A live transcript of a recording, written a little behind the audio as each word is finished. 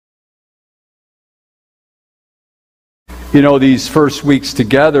You know, these first weeks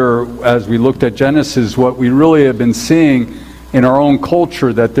together, as we looked at Genesis, what we really have been seeing in our own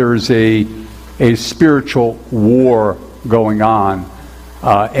culture, that there is a spiritual war going on.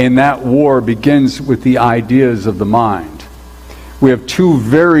 And that war begins with the ideas of the mind. We have two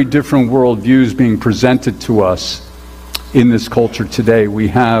very different worldviews being presented to us in this culture today. We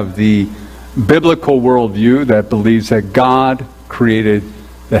have the biblical worldview that believes that God created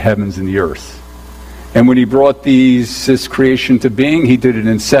the heavens and the earth. And when he brought this creation to being, he did it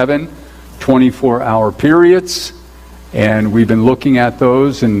in 7 24-hour periods. And we've been looking at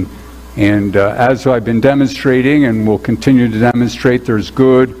those, and as I've been demonstrating and will continue to demonstrate, there's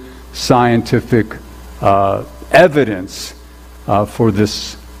good scientific evidence for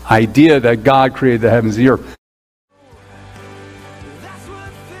this idea that God created the heavens and the earth.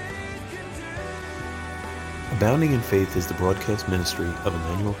 Abounding in Faith is the broadcast ministry of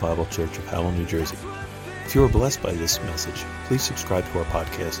Emmanuel Bible Church of Howell, New Jersey. If you are blessed by this message, please subscribe to our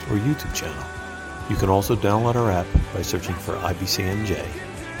podcast or YouTube channel. You can also download our app by searching for IBCNJ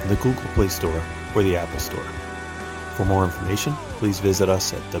in the Google Play Store or the Apple Store. For more information, please visit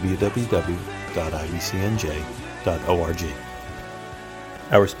us at www.ibcnj.org.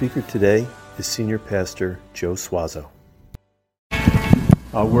 Our speaker today is Senior Pastor Joe Suazo.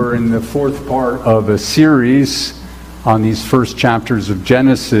 We're in the fourth part of a series on these first chapters of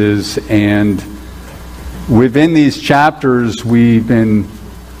Genesis, and within these chapters we've been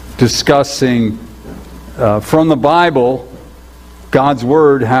discussing from the Bible, God's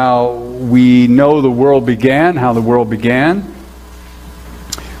Word, how we know the world began, how the world began.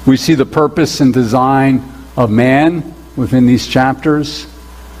 We see the purpose and design of man within these chapters,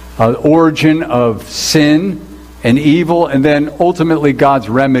 the origin of sin and evil, and then ultimately God's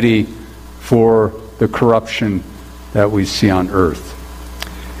remedy for the corruption that we see on earth.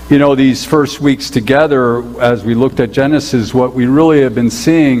 You know, these first weeks together, as we looked at Genesis, what we really have been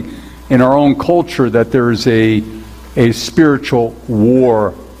seeing in our own culture, that there is a spiritual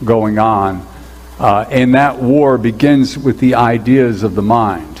war going on. And that war begins with the ideas of the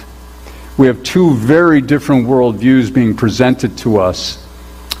mind. We have two very different worldviews being presented to us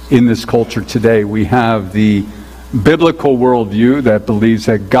in this culture today. We have the biblical worldview that believes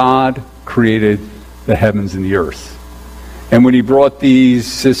that God created the heavens and the earth. And when he brought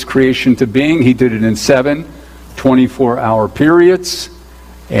this creation to being, he did it in 7 24-hour periods.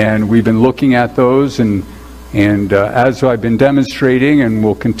 And we've been looking at those, and as I've been demonstrating and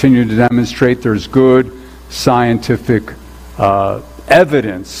will continue to demonstrate, there's good scientific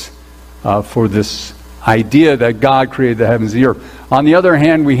evidence for this idea that God created the heavens and the earth. On the other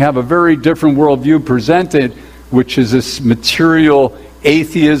hand, we have a very different worldview presented, which is this material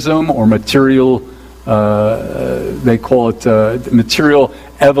atheism, or material, they call it material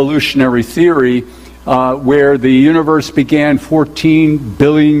evolutionary theory, where the universe began 14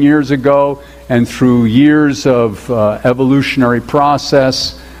 billion years ago, and through years of evolutionary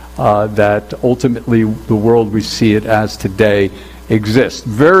process, that ultimately the world we see it as today exists.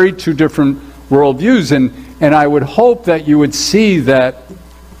 Very two different worldviews, and I would hope that you would see that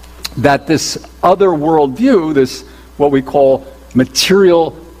this other worldview, this what we call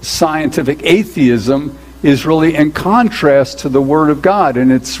material scientific atheism, is really in contrast to the Word of God, and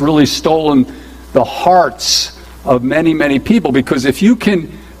it's really stolen the hearts of many, many people. Because if you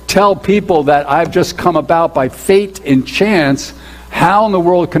can tell people that I've just come about by fate and chance, how in the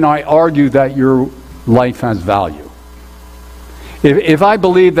world can I argue that your life has value? If I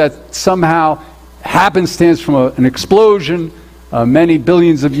believe that somehow happenstance from an explosion many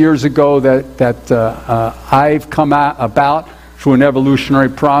billions of years ago that I've come about through an evolutionary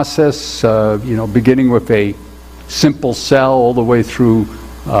process, beginning with a simple cell all the way through,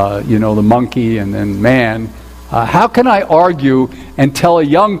 the monkey and then man, how can I argue and tell a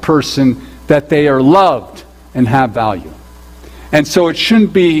young person that they are loved and have value? And so it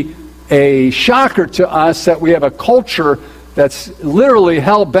shouldn't be a shocker to us that we have a culture that's literally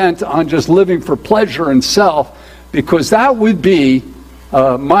hell-bent on just living for pleasure and self, because that would be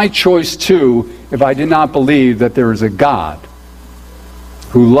my choice too if I did not believe that there is a God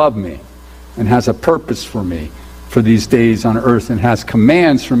who loved me and has a purpose for me for these days on earth, and has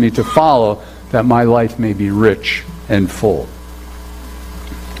commands for me to follow, that my life may be rich and full.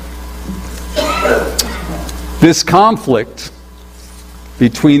 This conflict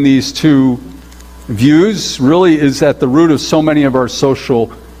between these two views really is at the root of so many of our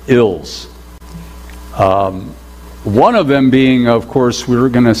social ills. One of them being, of course, we're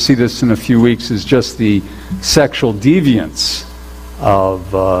going to see this in a few weeks, is just the sexual deviance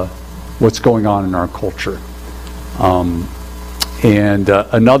of what's going on in our culture. And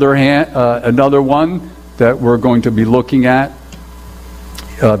another one that we're going to be looking at,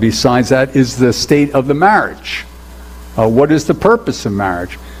 besides that, is the state of the marriage. What is the purpose of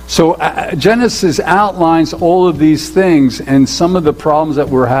marriage? So Genesis outlines all of these things and some of the problems that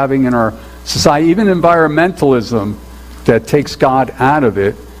we're having in our society, even environmentalism that takes God out of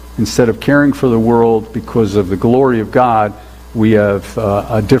it. Instead of caring for the world because of the glory of God, we have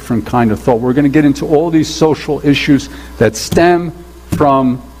a different kind of thought. We're going to get into all these social issues that stem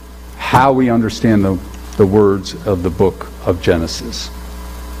from how we understand the words of the book of Genesis.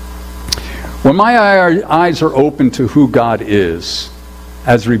 When my eyes are open to who God is,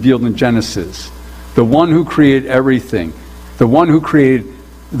 as revealed in Genesis, the one who created everything, the one who created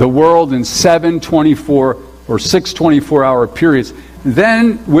the world in 6 24-hour periods,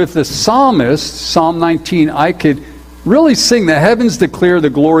 then with the psalmist, Psalm 19, I could really sing, the heavens declare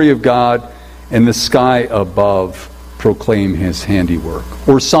the glory of God, and the sky above proclaim his handiwork.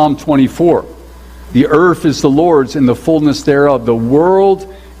 Or Psalm 24, the earth is the Lord's and the fullness thereof, the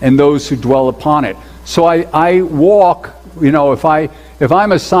world and those who dwell upon it. So I walk, if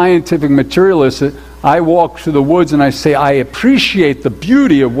I'm a scientific materialist, I walk through the woods and I say, I appreciate the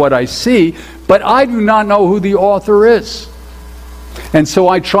beauty of what I see, but I do not know who the author is. And so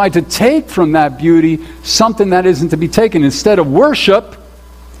I try to take from that beauty something that isn't to be taken. Instead of worship,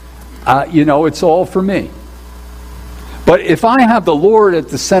 it's all for me. But if I have the Lord at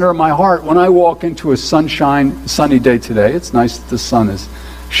the center of my heart, when I walk into a sunny day today, it's nice that the sun is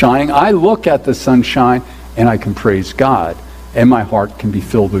shining, I look at the sunshine and I can praise God, and my heart can be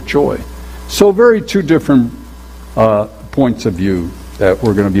filled with joy. So two different points of view that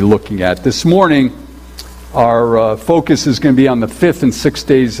we're going to be looking at. This morning, our focus is going to be on the 5th and 6th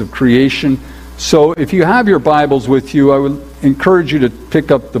days of creation. So if you have your Bibles with you, I would encourage you to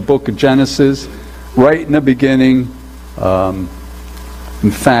pick up the book of Genesis right in the beginning.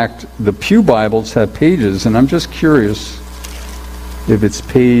 In fact, the Pew Bibles have pages, and I'm just curious if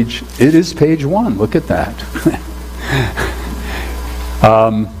it is page 1. Look at that.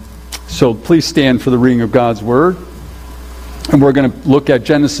 So please stand for the reading of God's Word. And we're going to look at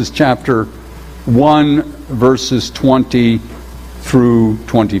Genesis chapter 1, verses 20 through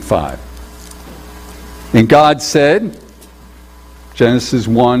 25. And God said, Genesis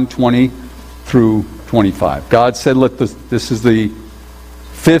 1, 20 through 25. God said, this is the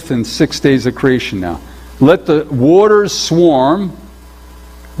 5th and 6th days of creation now. Let the waters swarm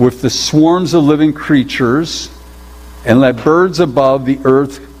with the swarms of living creatures, and let birds above the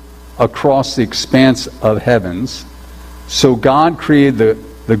earth across the expanse of heavens. So God created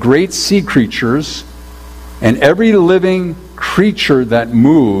the great sea creatures and every living creature that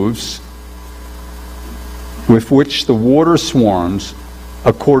moves, with which the water swarms,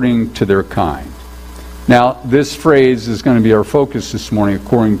 according to their kind. Now, this phrase is going to be our focus this morning,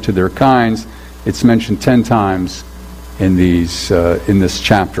 according to their kinds. It's mentioned 10 times in this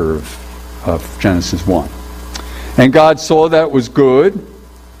chapter of Genesis 1. And God saw that it was good,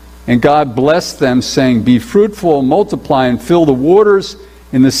 and God blessed them, saying, Be fruitful, multiply, and fill the waters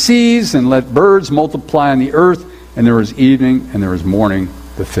in the seas, and let birds multiply on the earth. And there was evening, and there was morning,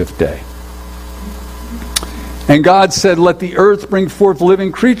 the 5th day. And God said, Let the earth bring forth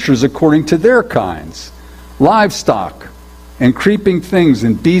living creatures according to their kinds, livestock, and creeping things,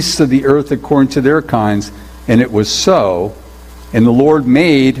 and beasts of the earth according to their kinds. And it was so. And the Lord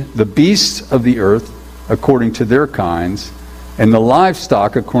made the beasts of the earth according to their kinds, and the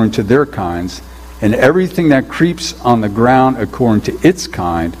livestock according to their kinds, and everything that creeps on the ground according to its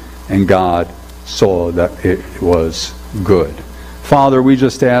kind. And God saw that it was good. Father, we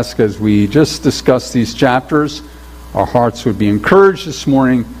just ask, as we just discuss these chapters, our hearts would be encouraged this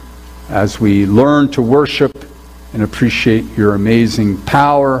morning as we learn to worship and appreciate your amazing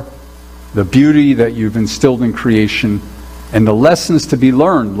power, the beauty that you've instilled in creation, and the lessons to be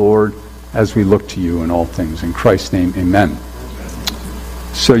learned, Lord, as we look to you in all things. In Christ's name, amen.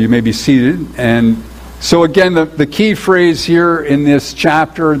 So you may be seated. And so again, the key phrase here in this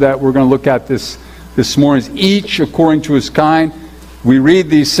chapter that we're going to look at this morning is each according to his kind. We read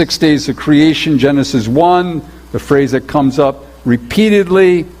these 6 days of creation, Genesis 1, the phrase that comes up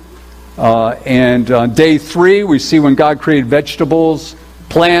repeatedly. And on day 3, we see when God created vegetables,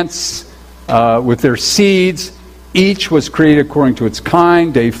 plants with their seeds. Each was created according to its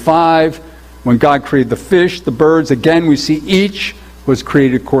kind. Day 5, when God created the fish, the birds, again we see each was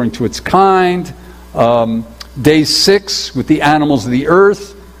created according to its kind. Day 6, with the animals of the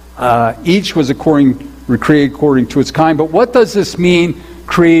earth, each was created according to its kind. But what does this mean,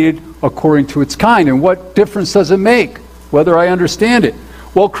 created according to its kind? And what difference does it make, whether I understand it?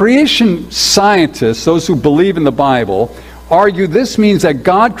 Well, creation scientists, those who believe in the Bible, argue this means that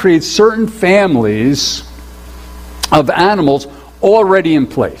God creates certain families of animals already in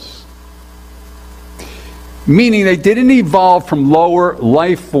place. Meaning they didn't evolve from lower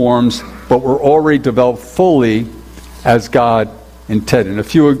life forms, but were already developed fully as God intended. A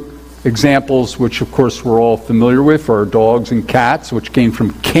few examples, which of course we're all familiar with, are dogs and cats, which came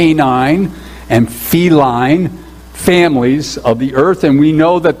from canine and feline families of the earth. And we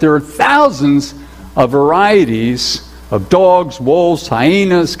know that there are thousands of varieties of dogs, wolves,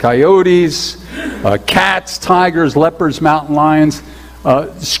 hyenas, coyotes, cats, tigers, leopards, mountain lions.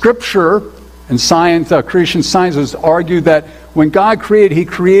 Scripture and science, creation scientists argue that when God created, He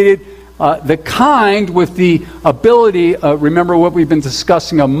created the kind with the ability, remember what we've been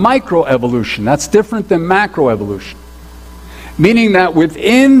discussing, of microevolution. That's different than macroevolution. Meaning that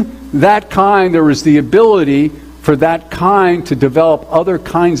within that kind, there is the ability for that kind to develop other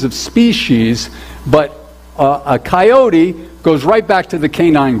kinds of species, but a coyote goes right back to the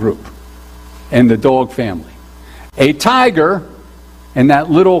canine group and the dog family. A tiger and that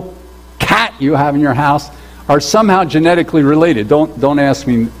little cat you have in your house are somehow genetically related. Don't ask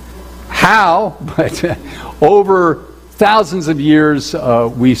me how, but over thousands of years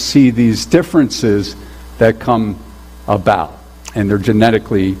we see these differences that come about, and they're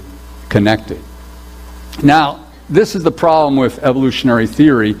genetically connected. Now, this is the problem with evolutionary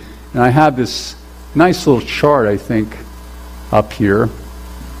theory, and I have this nice little chart, I think, up here.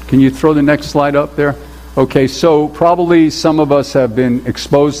 Can you throw the next slide up there? Okay, so probably some of us have been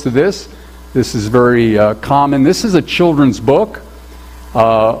exposed to this. This is very common. This is a children's book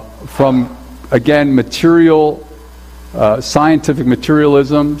from, again, scientific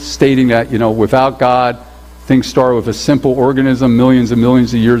materialism, stating that, without God, things started with a simple organism millions and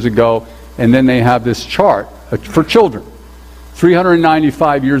millions of years ago, and then they have this chart for children.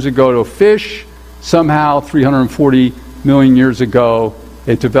 395 years ago to a fish, somehow 340 million years ago,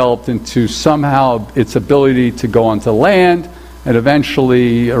 it developed into somehow its ability to go onto land, and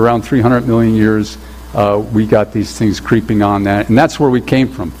eventually, around 300 million years, we got these things creeping on that, and that's where we came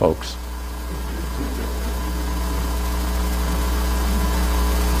from, folks.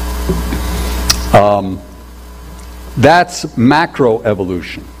 That's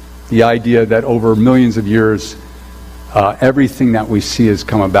macroevolution, the idea that over millions of years, everything that we see has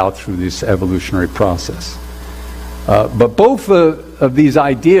come about through this evolutionary process. But both of these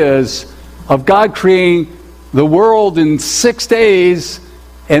ideas of God creating the world in 6 days,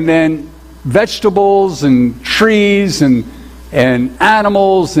 and then vegetables and trees and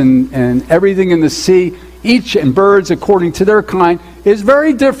animals and everything in the sea, each and birds according to their kind, is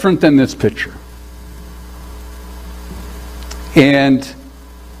very different than this picture. And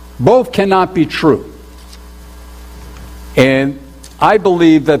both cannot be true. And I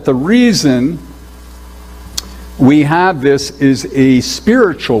believe that the reason we have this is a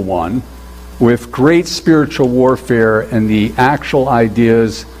spiritual one, with great spiritual warfare, and the actual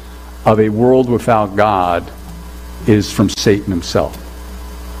ideas of a world without God is from Satan himself.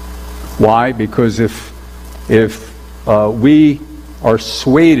 Why? Because if we are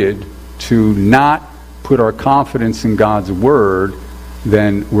swayed to not put our confidence in God's word,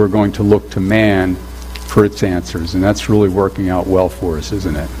 then we're going to look to man for its answers, and that's really working out well for us,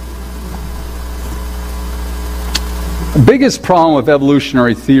 isn't it? The biggest problem with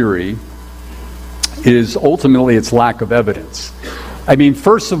evolutionary theory is ultimately its lack of evidence. I mean,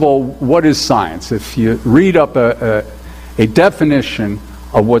 first of all, what is science? If you read up a definition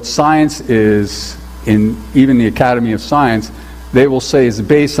of what science is in even the Academy of Science, they will say it's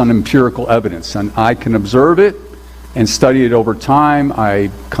based on empirical evidence. And I can observe it and study it over time. I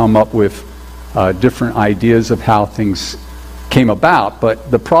come up with different ideas of how things came about.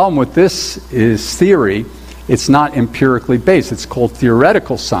 But the problem with this is theory. It's not empirically based. It's called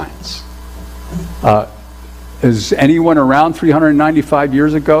theoretical science. Is anyone around 395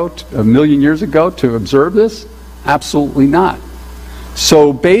 years ago, a million years ago, to observe this? Absolutely not.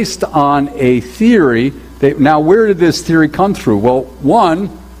 So based on a theory, now where did this theory come through? Well,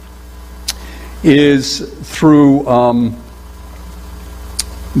 one is through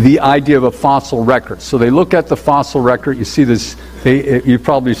the idea of a fossil record. So they look at the fossil record. You see this, you've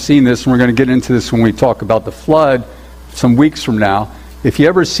probably seen this, and we're going to get into this when we talk about the flood some weeks from now. If you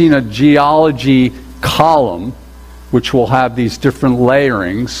ever seen a geology column, which will have these different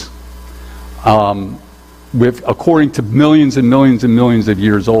layerings, according to millions and millions and millions of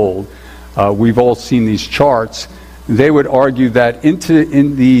years old, we've all seen these charts. They would argue that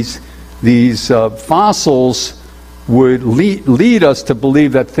in these fossils would lead us to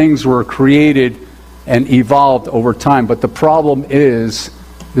believe that things were created and evolved over time. But the problem is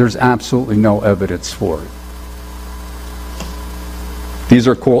there's absolutely no evidence for it. These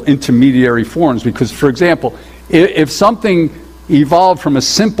are called intermediary forms because, for example, If something evolved from a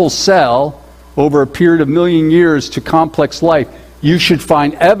simple cell over a period of a million years to complex life, you should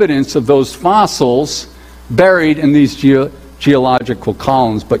find evidence of those fossils buried in these geological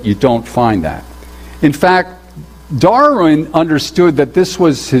columns, but you don't find that. In fact, Darwin understood that this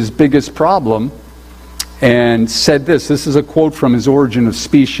was his biggest problem and said this. This is a quote from his Origin of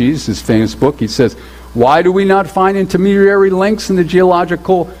Species, his famous book. He says, "Why do we not find intermediary links in the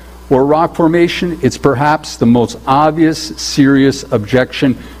geological or rock formation? It's perhaps the most obvious, serious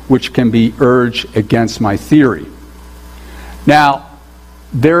objection which can be urged against my theory." Now,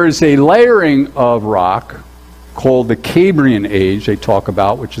 there is a layering of rock called the Cambrian Age, they talk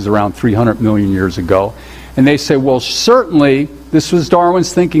about, which is around 300 million years ago. And they say, well, certainly, this was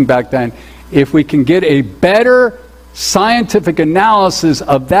Darwin's thinking back then, if we can get a better scientific analysis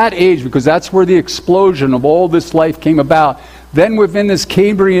of that age, because that's where the explosion of all this life came about, then within this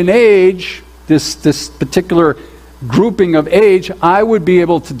Cambrian Age, this particular grouping of age, I would be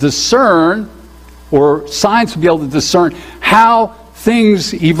able to discern, or science would be able to discern, how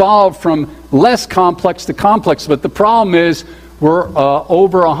things evolved from less complex to complex. But the problem is, we're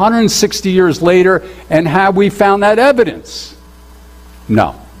over 160 years later, and have we found that evidence?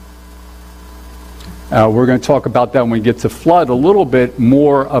 No. We're going to talk about that when we get to flood a little bit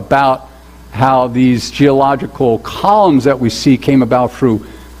more, about how these geological columns that we see came about through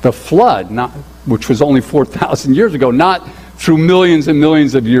the flood, which was only 4,000 years ago, not through millions and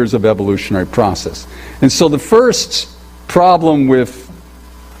millions of years of evolutionary process. And so the first problem with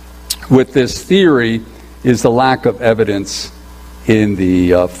this theory is the lack of evidence in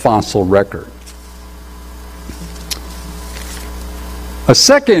the fossil record. A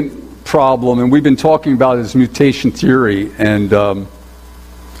second problem, and we've been talking about, is mutation theory. And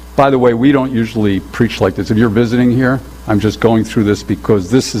by the way, we don't usually preach like this. If you're visiting here, I'm just going through this because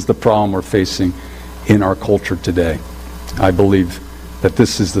this is the problem we're facing in our culture today. I believe that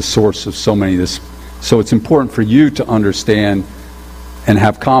this is the source of so many of this. So it's important for you to understand and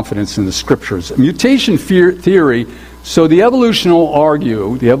have confidence in the scriptures. Mutation theory, so the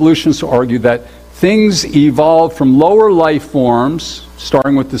evolutionists argue that things evolve from lower life forms,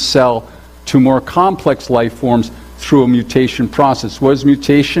 starting with the cell, to more complex life forms through a mutation process. What is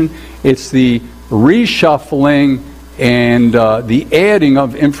mutation? It's the reshuffling and the adding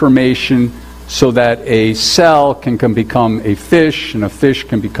of information so that a cell can become a fish, and a fish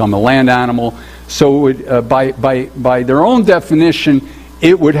can become a land animal. So it would, by their own definition,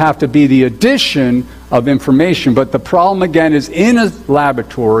 it would have to be the addition of information. But the problem, again, is in a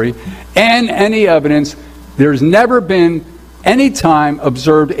laboratory and any evidence, there's never been any time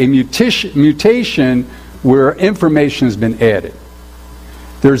observed a mutation where information has been added.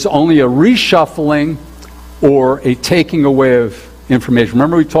 There's only a reshuffling or a taking away of information.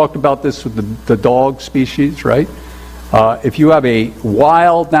 Remember we talked about this with the dog species, right? If you have a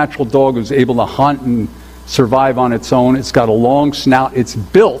wild natural dog who's able to hunt and survive on its own, it's got a long snout, it's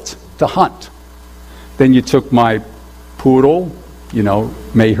built to hunt. Then you took my poodle,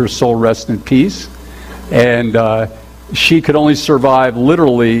 may her soul rest in peace, and she could only survive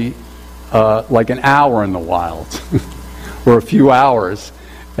literally like an hour in the wild, or a few hours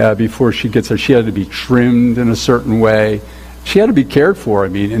before she gets there. She had to be trimmed in a certain way. She had to be cared for,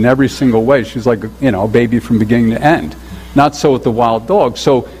 in every single way. She's like, a baby from beginning to end. Not so with the wild dog.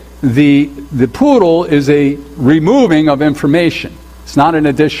 So the poodle is a removing of information. It's not an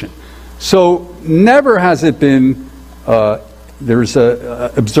addition. So never has it been, there's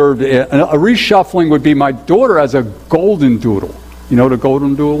observed, a reshuffling would be, my daughter has a golden doodle. You know what a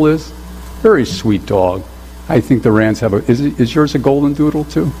golden doodle is? Very sweet dog. I think the Rands have is yours a golden doodle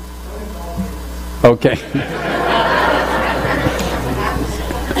too? Okay.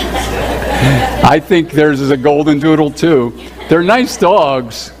 I think theirs is a golden doodle too. They're nice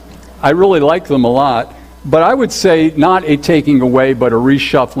dogs. I really like them a lot. But I would say not a taking away, but a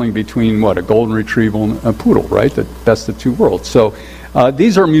reshuffling between a golden retriever and a poodle, right? The best of two worlds. So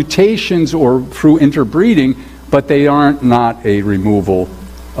these are mutations or through interbreeding, but they aren't not a removal.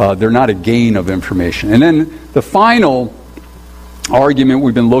 They're not a gain of information. And then the final argument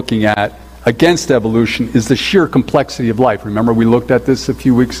we've been looking at against evolution is the sheer complexity of life. Remember we looked at this a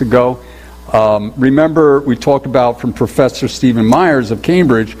few weeks ago? Remember we talked about from Professor Stephen Myers of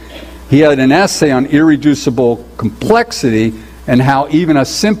Cambridge. He had an essay on irreducible complexity and how even a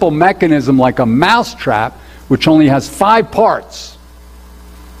simple mechanism like a mousetrap, which only has 5 parts,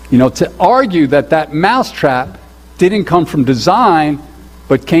 to argue that mousetrap didn't come from design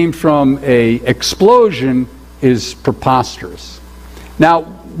but came from an explosion is preposterous. Now,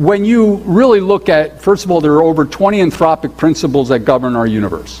 when you really look at, first of all, there are over 20 anthropic principles that govern our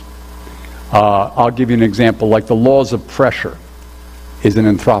universe. I'll give you an example, like the laws of pressure is an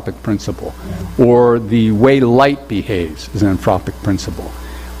anthropic principle, or the way light behaves is an anthropic principle.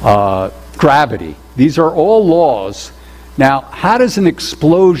 Gravity, these are all laws. Now, how does an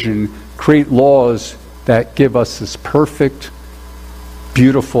explosion create laws that give us this perfect,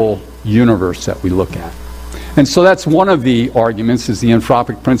 beautiful universe that we look at? And so that's one of the arguments, is the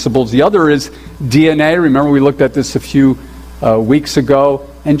anthropic principles. The other is DNA. Remember, we looked at this a few weeks ago.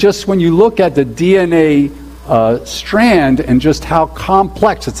 And just when you look at the DNA strand and just how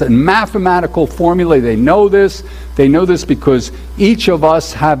complex, it's a mathematical formula. They know this. They know this because each of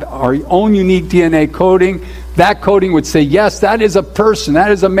us have our own unique DNA coding. That coding would say, yes, that is a person,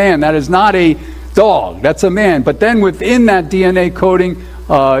 that is a man, that is not a dog, that's a man. But then within that DNA coding,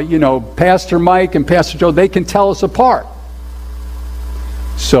 Pastor Mike and Pastor Joe, they can tell us apart.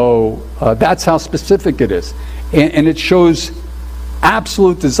 So that's how specific it is. And it shows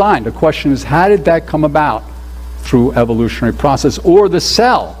absolute design. The question is, how did that come about? Through evolutionary process. Or the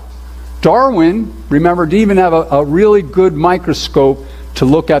cell. Darwin, remember, didn't even have a really good microscope to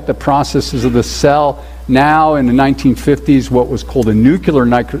look at the processes of the cell. Now, in the 1950s, what was called a nuclear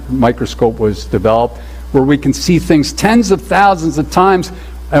microscope was developed, where we can see things tens of thousands of times.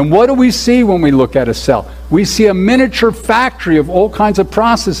 And what do we see when we look at a cell? We see a miniature factory of all kinds of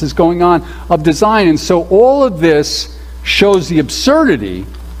processes going on of design. And so all of this shows the absurdity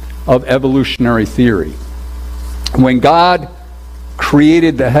of evolutionary theory. When God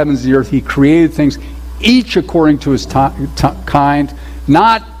created the heavens and the earth, he created things each according to his kind,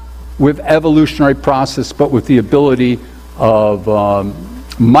 not with evolutionary process, but with the ability of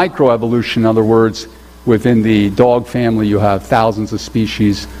microevolution. In other words, within the dog family, you have thousands of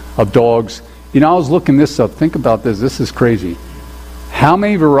species of dogs. I was looking this up. Think about this. This is crazy. How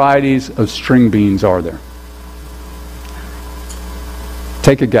many varieties of string beans are there?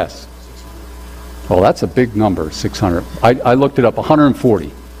 Take a guess. Well, that's a big number, 600. I looked it up,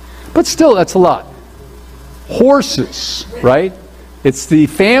 140. But still, that's a lot. Horses, right? It's the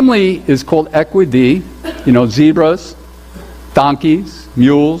family is called Equidae. Zebras, donkeys,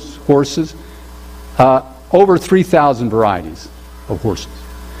 mules, horses. Over 3,000 varieties of horses.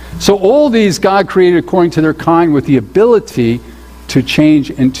 So all these God created according to their kind with the ability to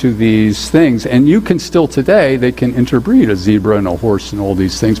change into these things. And you can still today, they can interbreed a zebra and a horse and all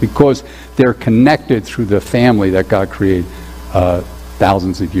these things because they're connected through the family that God created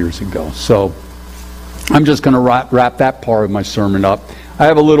thousands of years ago. So I'm just going to wrap that part of my sermon up. I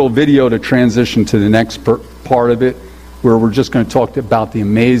have a little video to transition to the next part of it, where we're just going to talk about the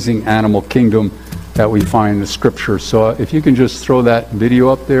amazing animal kingdom that we find in the scripture. So if you can just throw that video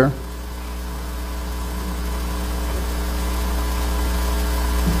up there.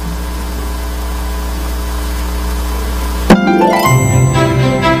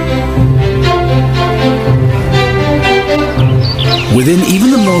 Within even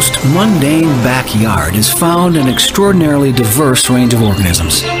the most mundane backyard is found an extraordinarily diverse range of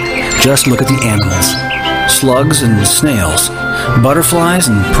organisms. Just look at the animals. Slugs and snails, butterflies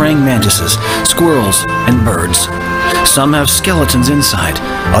and praying mantises, squirrels and birds. Some have skeletons inside,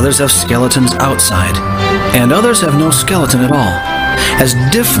 others have skeletons outside, and others have no skeleton at all. As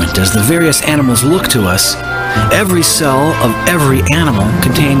different as the various animals look to us, every cell of every animal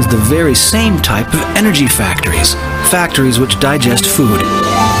contains the very same type of energy factories which digest food.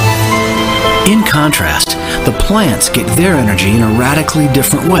 In contrast, the plants get their energy in a radically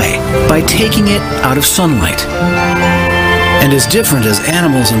different way, by taking it out of sunlight. And as different as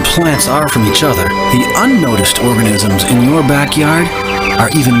animals and plants are from each other, the unnoticed organisms in your backyard are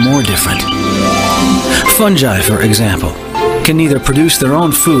even more different. Fungi, for example, can neither produce their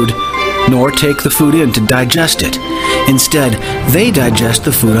own food nor take the food in to digest it. Instead, they digest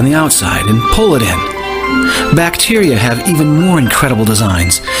the food on the outside and pull it in. Bacteria have even more incredible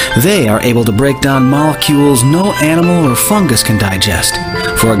designs. They are able to break down molecules no animal or fungus can digest.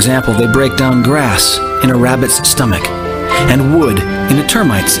 For example, they break down grass in a rabbit's stomach and wood in a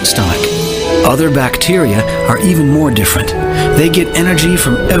termite's stomach. Other bacteria are even more different. They get energy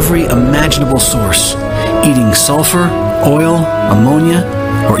from every imaginable source, eating sulfur, oil, ammonia,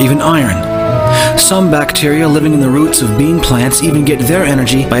 or even iron. Some bacteria living in the roots of bean plants even get their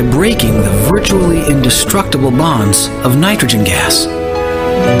energy by breaking the virtually indestructible bonds of nitrogen gas.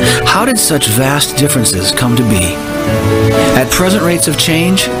 How did such vast differences come to be? At present rates of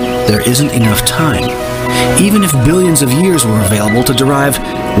change, there isn't enough time, even if billions of years were available to derive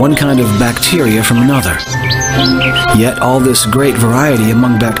one kind of bacteria from another. Yet all this great variety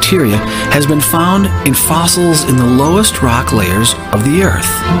among bacteria has been found in fossils in the lowest rock layers of the earth.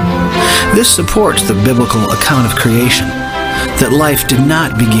 This supports the biblical account of creation. that life did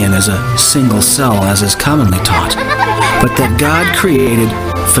not begin as a single cell as is commonly taught, but that God created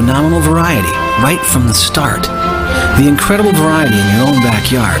phenomenal variety right from the start. The incredible variety in your own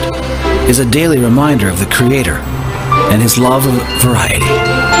backyard is a daily reminder of the Creator and His love of variety.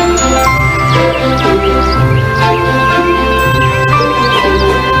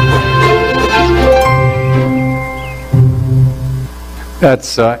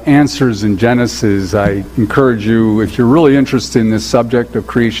 That's Answers in Genesis. I encourage you, if you're really interested in this subject of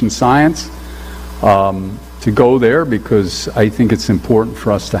creation science, to go there, because I think it's important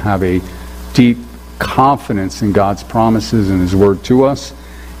for us to have a deep confidence in God's promises and His Word to us.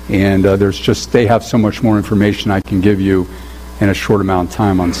 And they have so much more information I can give you in a short amount of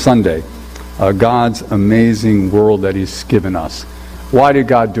time on Sunday. God's amazing world that He's given us. Why did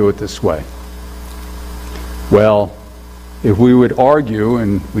God do it this way? Well, if we would argue,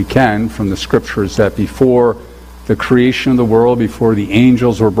 and we can from the Scriptures, that before the creation of the world, before the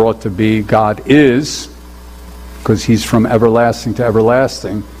angels were brought to be, God is, because He's from everlasting to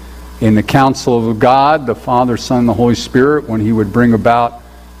everlasting. In the counsel of God, the Father, Son, and the Holy Spirit, when He would bring about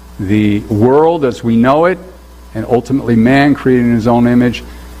the world as we know it, and ultimately man created in His own image,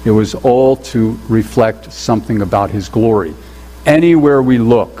 it was all to reflect something about His glory. Anywhere we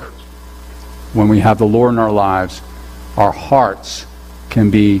look, when we have the Lord in our lives, our hearts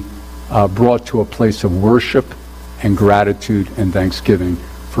can be brought to a place of worship and gratitude and thanksgiving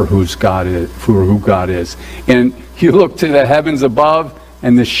for who God is. And you look to the heavens above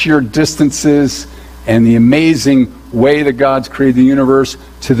and the sheer distances and the amazing way that God's created the universe,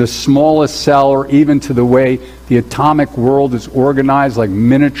 to the smallest cell, or even to the way the atomic world is organized, like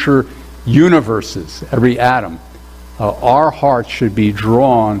miniature universes, every atom. Our hearts should be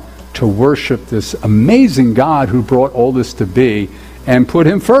drawn to worship this amazing God who brought all this to be and put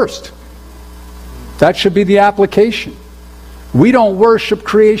Him first. That should be the application. We don't worship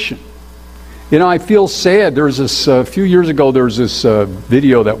creation. You know, I feel sad. There was this, a few years ago, there was this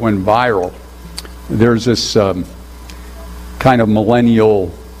video that went viral. There's this kind of millennial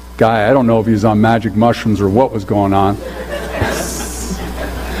guy. I don't know if he was on magic mushrooms or what was going on.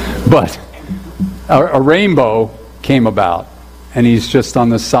 But a rainbow came about. And he's just on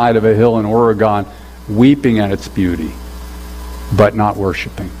the side of a hill in Oregon, weeping at its beauty, but not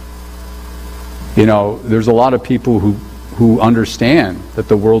worshiping. You know, there's a lot of people who understand that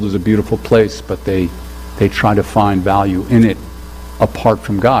the world is a beautiful place, but they try to find value in it apart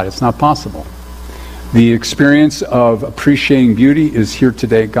from God. It's not possible. The experience of appreciating beauty is here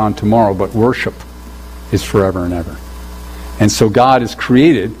today, gone tomorrow, but worship is forever and ever. And so God has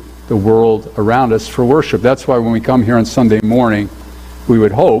created the world around us for worship. That's why when we come here on Sunday morning, we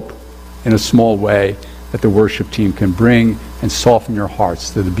would hope, in a small way, that the worship team can bring and soften your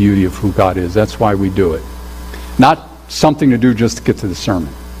hearts to the beauty of who God is. That's why we do it. Not something to do just to get to the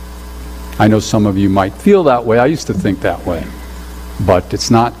sermon. I know some of you might feel that way. I used to think that way. But it's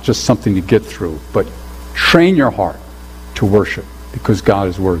not just something to get through, but train your heart to worship, because God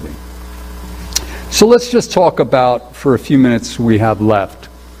is worthy. So let's just talk about, for a few minutes we have left,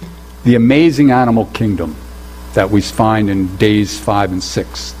 the amazing animal kingdom that we find in days 5 and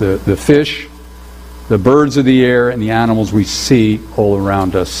 6. The fish, the birds of the air, and the animals we see all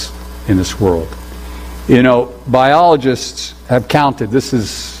around us in this world. You know, biologists have counted, this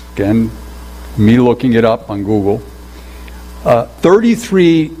is, again, me looking it up on Google,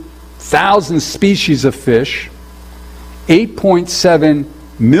 33,000 species of fish, 8.7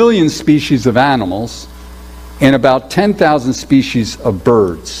 million species of animals, and about 10,000 species of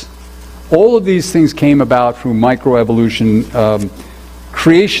birds. All of these things came about through microevolution.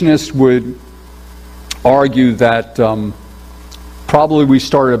 Creationists would argue that probably we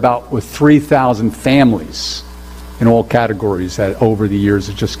started about with 3,000 families in all categories that over the years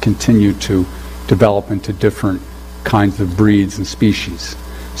have just continued to develop into different kinds of breeds and species.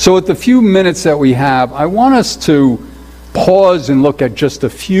 So at the few minutes that we have, I want us to pause and look at just a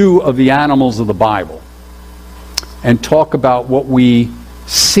few of the animals of the Bible and talk about what we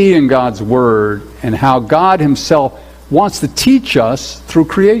see in God's Word and how God Himself wants to teach us through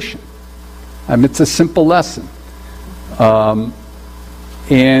creation. I mean, it's a simple lesson.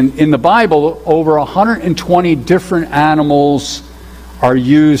 And in the Bible, over 120 different animals are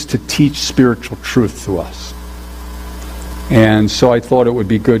used to teach spiritual truth to us. And so I thought it would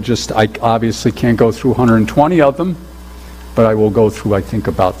be good I obviously can't go through 120 of them, but I will go through, I think,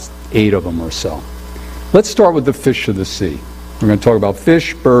 about 8 of them or so. Let's start with the fish of the sea. We're going to talk about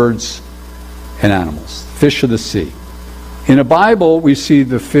fish, birds, and animals. Fish of the sea. In the Bible, we see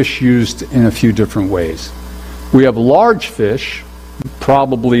the fish used in a few different ways. We have large fish,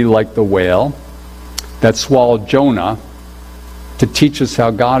 probably like the whale, that swallowed Jonah to teach us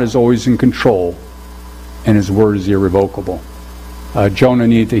how God is always in control and His word is irrevocable. Jonah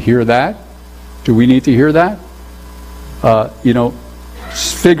needed to hear that. Do we need to hear that?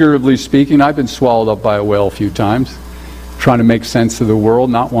 Figuratively speaking, I've been swallowed up by a whale a few times, trying to make sense of the world,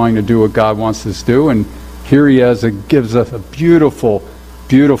 not wanting to do what God wants us to do. And here he gives us a beautiful,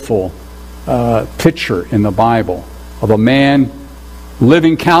 beautiful picture in the Bible of a man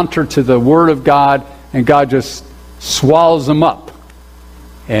living counter to the Word of God, and God just swallows him up.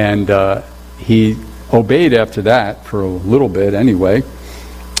 And he obeyed after that for a little bit anyway.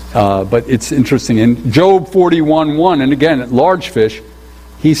 But it's interesting. In Job 41:1, and again, large fish,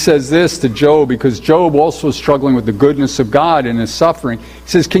 he says this to Job, because Job also is struggling with the goodness of God in his suffering. He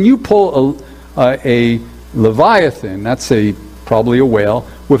says, can you pull a leviathan, that's probably a whale,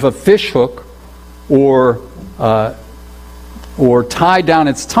 with a fish hook or tie down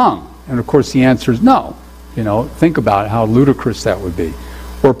its tongue? And of course the answer is no. Think about how ludicrous that would be.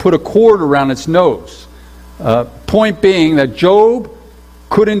 Or put a cord around its nose. Point being that Job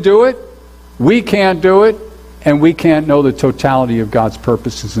couldn't do it, we can't do it, and we can't know the totality of God's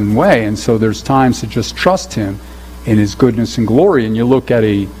purposes and way. And so there's times to just trust Him in His goodness and glory. And you look at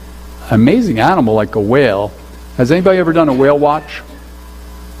an amazing animal like a whale. Has anybody ever done a whale watch?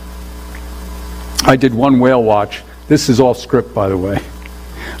 I did one whale watch. This is off script, by the way.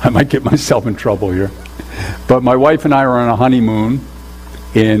 I might get myself in trouble here. But my wife and I were on a honeymoon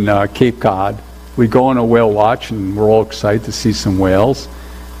in Cape Cod. We go on a whale watch, and we're all excited to see some whales.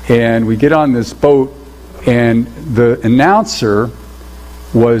 And we get on this boat, and the announcer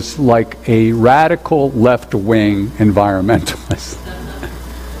was like a radical left-wing environmentalist.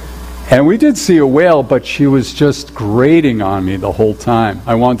 And we did see a whale, but she was just grating on me the whole time.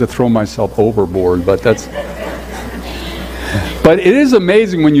 I wanted to throw myself overboard, but that's... But it is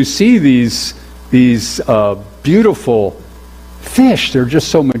amazing when you see these beautiful fish. They're just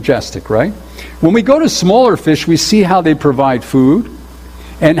so majestic, right? When we go to smaller fish, we see how they provide food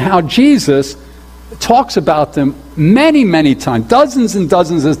and how Jesus talks about them many, many times, dozens and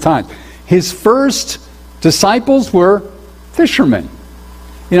dozens of times. His first disciples were fishermen.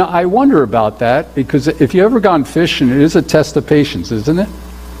 I wonder about that, because if you've ever gone fishing, it is a test of patience, isn't it?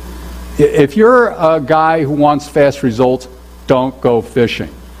 If you're a guy who wants fast results, don't go fishing,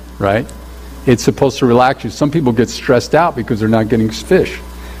 right? It's supposed to relax you. Some people get stressed out because they're not getting fish.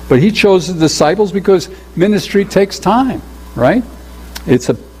 But he chose the disciples because ministry takes time, right? It's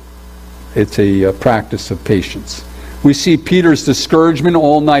a practice of patience. We see Peter's discouragement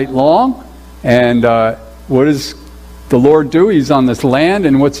all night long. And what does the Lord do? He's on this land,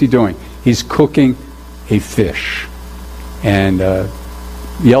 and what's he doing? He's cooking a fish. And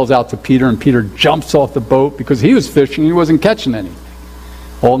yells out to Peter, and Peter jumps off the boat because he was fishing. He wasn't catching anything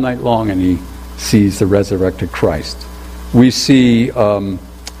all night long, and he sees the resurrected Christ. We see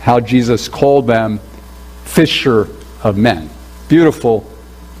how Jesus called them fisher of men. Beautiful,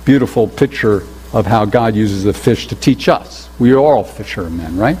 beautiful picture of how God uses the fish to teach us. We are all fisher of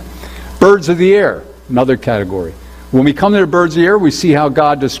men, right? Birds of the air, another category. When we come to the birds of the air, we see how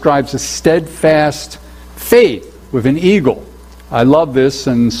God describes a steadfast faith with an eagle. I love this,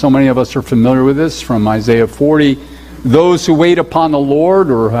 and so many of us are familiar with this from Isaiah 40. Those who wait upon the Lord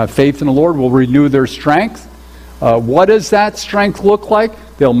or have faith in the Lord will renew their strength. What does that strength look like?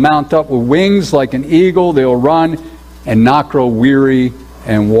 They'll mount up with wings like an eagle. They'll run and not grow weary,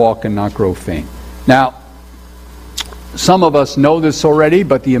 and walk and not grow faint. Now, some of us know this already,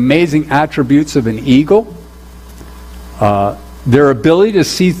 but the amazing attributes of an eagle, their ability to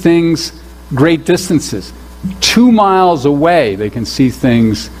see things great distances. 2 miles away, they can see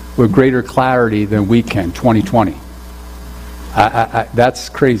things with greater clarity than we can, 20/20. That's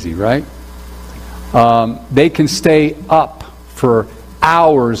crazy, right? They can stay up for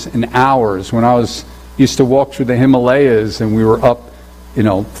hours and hours. When I used to walk through the Himalayas, and we were up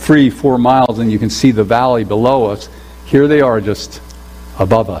 3-4 miles, and you can see the valley below us. Here they are, just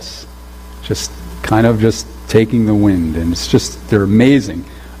above us, just kind of just taking the wind, and they're amazing.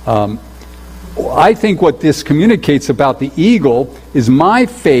 I think what this communicates about the eagle is my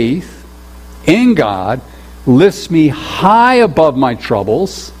faith in God lifts me high above my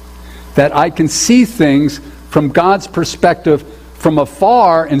troubles, that I can see things from God's perspective from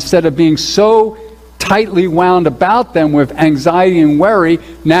afar instead of being so tightly wound about them with anxiety and worry.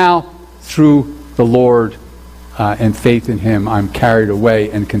 Now, through the Lord and faith in Him, I'm carried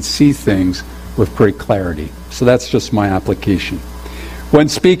away and can see things with great clarity. So that's just my application. When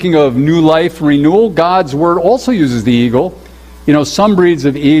speaking of new life and renewal, God's Word also uses the eagle. Some breeds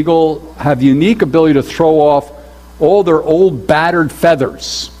of eagle have the unique ability to throw off all their old battered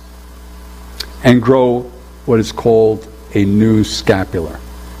feathers and grow what is called a new scapular.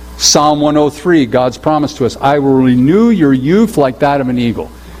 Psalm 103, God's promise to us, I will renew your youth like that of an eagle.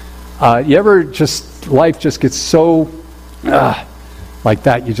 You ever just, life just gets so like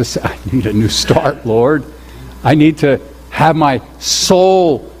that, you just say, I need a new start, Lord. I need to have my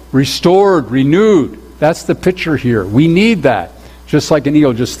soul restored, renewed. That's the picture here. We need that. Just like an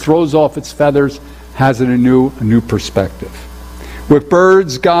eagle just throws off its feathers, has it a new perspective. With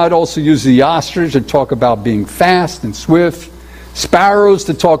birds, God also uses the ostrich to talk about being fast and swift. Sparrows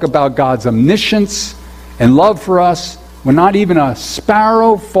to talk about God's omniscience and love for us. When not even a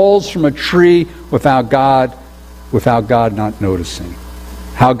sparrow falls from a tree without God not noticing.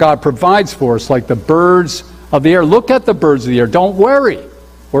 How God provides for us like the birds of the air. Look at the birds of the air. Don't worry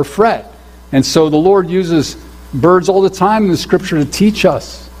or fret. And so the Lord uses birds all the time in the Scripture to teach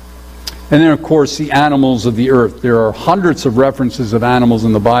us. And then, of course, the animals of the earth. There are hundreds of references of animals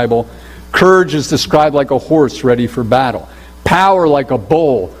in the Bible. Courage is described like a horse ready for battle. Power like a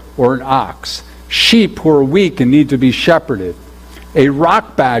bull or an ox. Sheep who are weak and need to be shepherded. A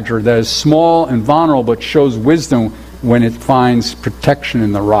rock badger that is small and vulnerable but shows wisdom when it finds protection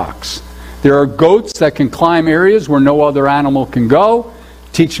in the rocks. There are goats that can climb areas where no other animal can go,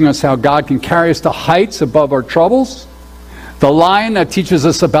 teaching us how God can carry us to heights above our troubles. The lion that teaches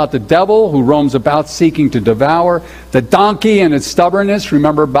us about the devil who roams about seeking to devour. The donkey and its stubbornness,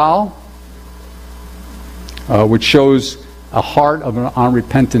 remember Baal? Which shows a heart of an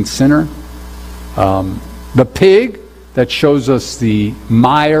unrepentant sinner. The pig that shows us the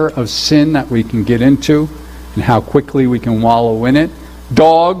mire of sin that we can get into and how quickly we can wallow in it.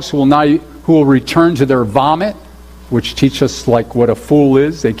 Dogs who will return to their vomit, which teach us like what a fool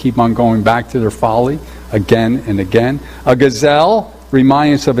is. They keep on going back to their folly again and again. A gazelle,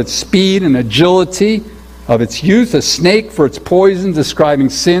 reminding us of its speed and agility, of its youth. A snake for its poison, describing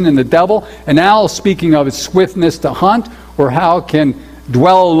sin and the devil. An owl, speaking of its swiftness to hunt, or how it can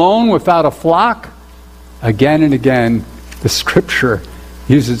dwell alone without a flock. Again and again, the Scripture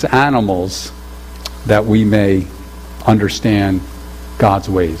uses animals that we may understand God's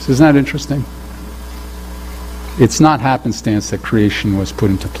ways. Isn't that interesting? It's not happenstance that creation was put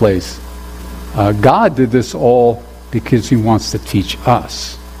into place. God did this all because He wants to teach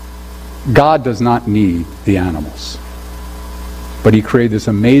us. God does not need the animals. But He created this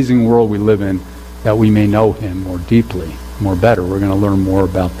amazing world we live in that we may know Him more deeply, more better. We're going to learn more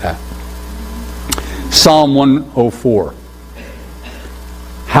about that. Psalm 104.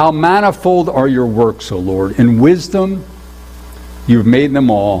 How manifold are your works, O Lord. In wisdom you have made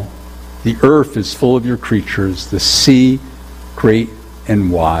them all. The earth is full of your creatures. The sea, great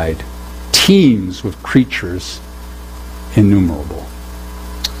and wide, teems with creatures innumerable.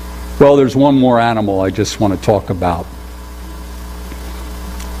 Well, there's one more animal I just want to talk about.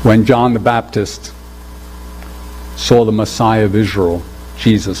 When John the Baptist saw the Messiah of Israel,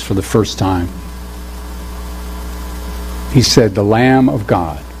 Jesus, for the first time, he said, the Lamb of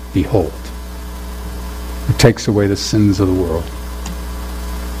God, behold, who takes away the sins of the world.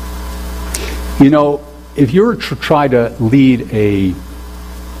 You know, if you were to try to lead a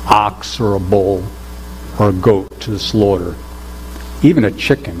ox or a bull or a goat to the slaughter, even a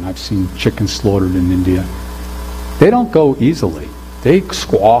chicken, I've seen chickens slaughtered in India, they don't go easily. They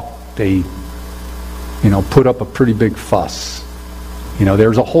squawk, they, put up a pretty big fuss.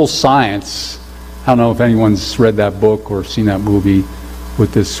 There's a whole science. I don't know if anyone's read that book or seen that movie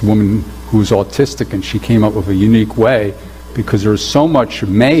with this woman who's autistic, and she came up with a unique way because there was so much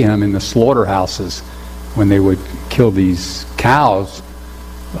mayhem in the slaughterhouses when they would kill these cows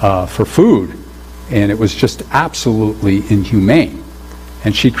for food, and it was just absolutely inhumane.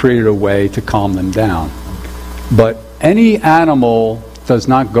 And she created a way to calm them down. But any animal does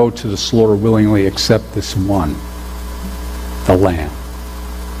not go to the slaughter willingly except this one, the lamb.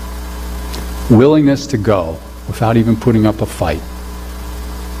 Willingness to go without even putting up a fight.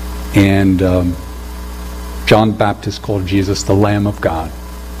 And John the Baptist called Jesus the Lamb of God.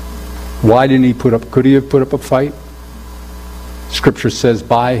 Why didn't he could he have put up a fight? Scripture says,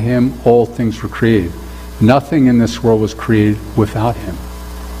 by him all things were created. Nothing in this world was created without him.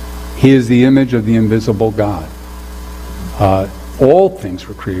 He is the image of the invisible God. All things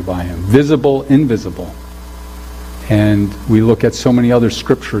were created by him, visible, invisible. And we look at so many other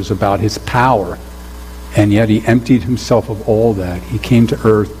scriptures about his power, and yet he emptied himself of all that. He came to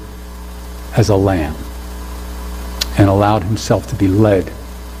earth as a lamb and allowed himself to be led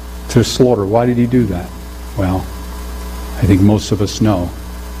to the slaughter. Why did he do that? Well, I think most of us know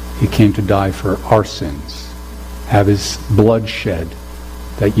he came to die for our sins, have his blood shed,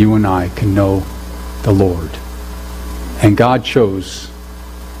 that you and I can know the Lord. And God chose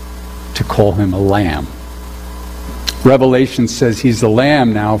to call him a lamb. Revelation says he's the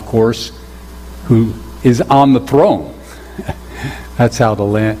Lamb now, of course, who is on the throne. That's how the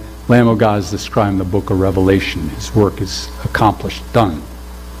Lamb of God is described in the book of Revelation. His work is accomplished, done.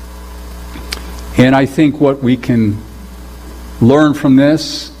 And I think what we can learn from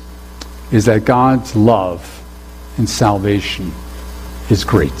this is that God's love and salvation is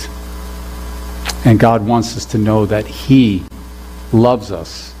great. And God wants us to know that He loves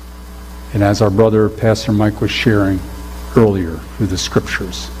us. And as our brother Pastor Mike was sharing earlier through the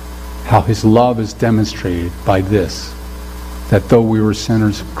scriptures, how His love is demonstrated by this, that though we were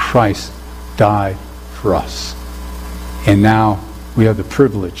sinners, Christ died for us. And now we have the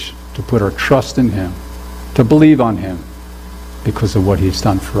privilege to put our trust in Him, to believe on Him because of what He's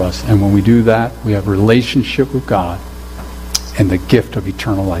done for us. And when we do that, we have a relationship with God and the gift of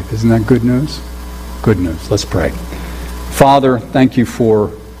eternal life. Isn't that good news? Good news. Let's pray. Father, thank You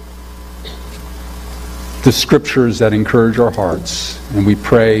for the scriptures that encourage our hearts. And we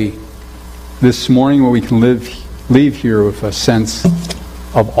pray this morning where we can leave here with a sense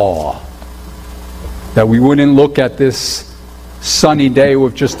of awe. That we wouldn't look at this sunny day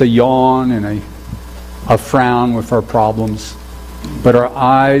with just a yawn and a frown with our problems, but our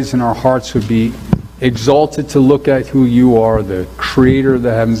eyes and our hearts would be exalted to look at who You are, the creator of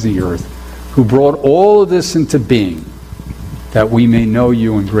the heavens and the earth, who brought all of this into being, that we may know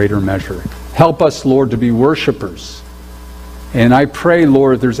You in greater measure. Help us, Lord, to be worshipers. And I pray,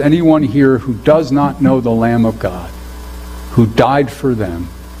 Lord, if there's anyone here who does not know the Lamb of God, who died for them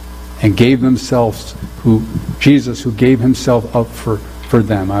and gave themselves, Jesus, who gave Himself up for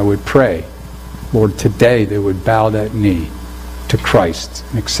them, I would pray, Lord, today they would bow that knee to Christ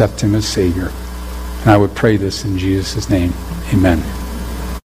and accept Him as Savior. And I would pray this in Jesus' name. Amen.